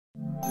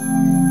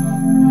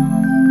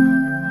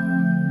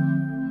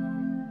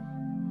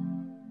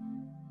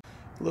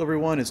Hello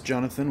everyone, it's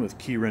Jonathan with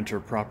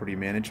Keyrenter Property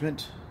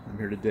Management. I'm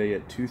here today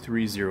at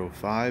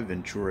 2305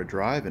 Ventura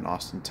Drive in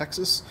Austin,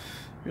 Texas.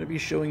 I'm going to be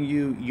showing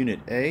you Unit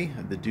A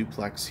of the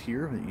duplex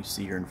here that you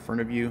see here in front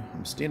of you.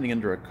 I'm standing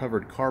under a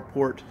covered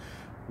carport.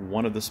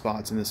 One of the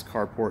spots in this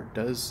carport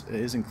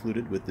is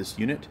included with this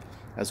unit,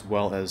 as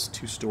well as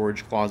two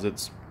storage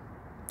closets,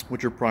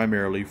 which are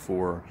primarily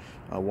for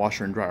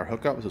washer and dryer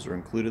hookups. Those are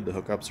included, the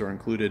hookups are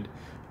included.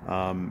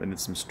 And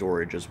it's some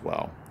storage as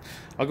well.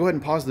 I'll go ahead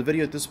and pause the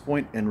video at this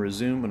point and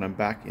resume when I'm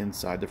back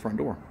inside the front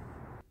door.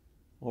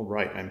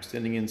 Alright, I'm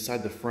standing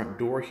inside the front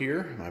door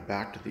here. My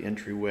back to the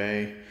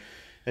entryway.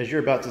 As you're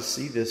about to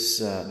see,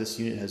 this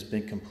unit has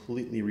been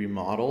completely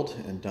remodeled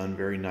and done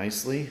very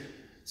nicely.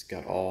 It's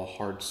got all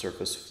hard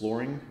surface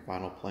flooring,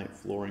 vinyl plank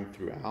flooring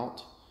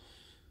throughout.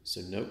 So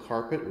no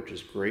carpet, which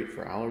is great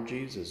for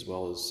allergies as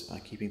well as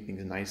keeping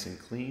things nice and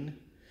clean.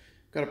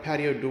 Got a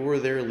patio door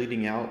there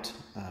leading out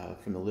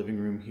from the living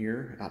room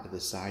here out to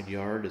the side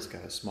yard. It's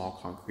got a small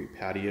concrete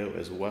patio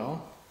as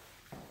well.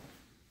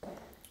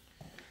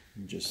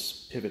 And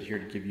just pivot here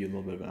to give you a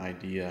little bit of an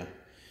idea.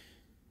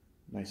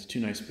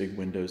 Two nice big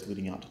windows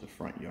leading out to the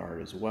front yard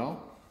as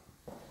well.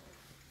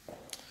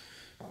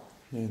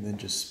 And then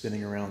just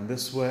spinning around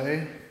this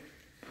way,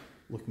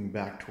 looking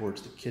back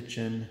towards the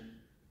kitchen.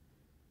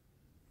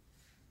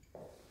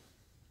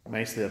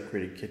 Nicely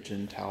upgraded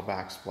kitchen, tile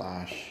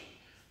backsplash.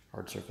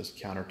 Hard surface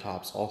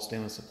countertops, all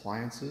stainless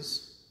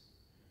appliances,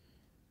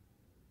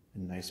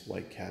 and nice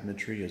white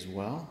cabinetry as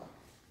well.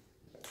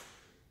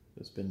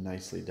 It's been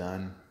nicely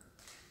done.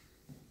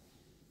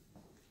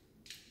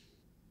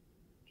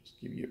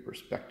 Just give you a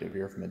perspective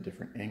here from a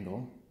different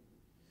angle.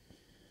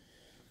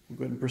 We'll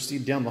go ahead and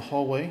proceed down the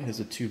hallway. It is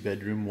a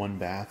 2-bedroom,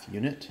 1-bath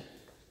unit.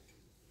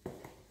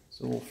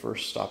 So we'll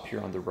first stop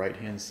here on the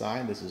right-hand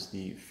side. This is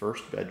the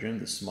first bedroom,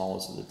 the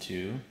smallest of the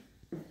two.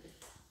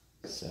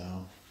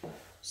 So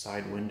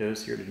side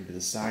windows here to the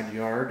side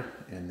yard,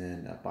 and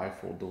then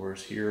bifold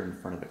doors here in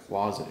front of the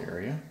closet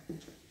area.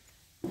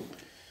 Go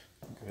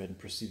ahead and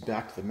proceed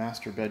back to the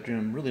master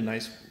bedroom. Really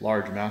nice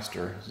large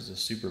master. This is a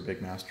super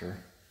big master.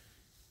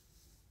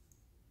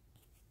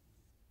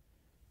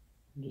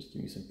 Just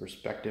give you some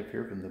perspective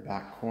here from the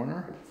back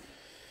corner.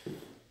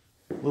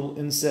 Little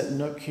inset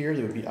nook here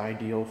that would be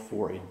ideal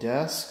for a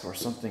desk or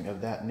something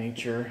of that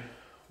nature.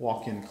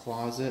 Walk-in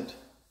closet.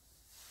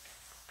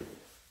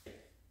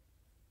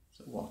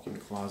 Walk-in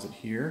closet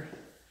here,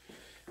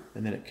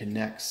 and then it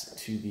connects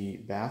to the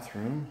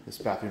bathroom. This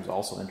bathroom is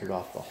also entered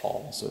off the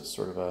hall, so it's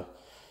sort of a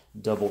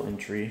double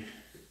entry.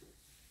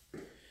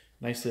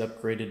 Nicely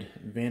upgraded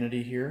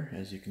vanity here,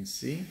 as you can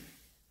see.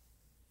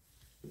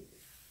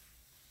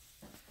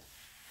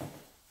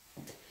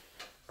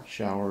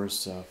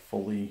 Showers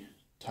fully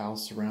tile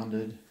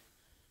surrounded.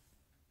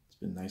 It's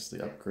been nicely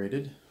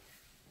upgraded.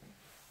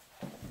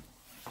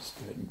 Just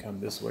go ahead and come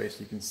this way so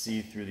you can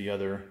see through the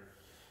other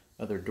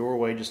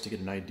doorway just to get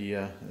an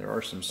idea. There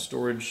are some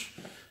storage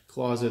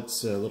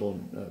closets, a little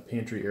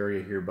pantry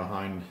area here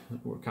behind.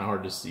 Kind of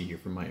hard to see here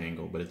from my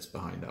angle, but it's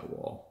behind that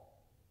wall.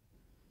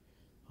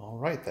 All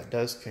right, that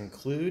does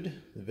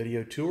conclude the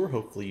video tour.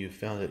 Hopefully you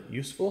found it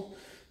useful.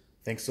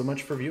 Thanks so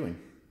much for viewing.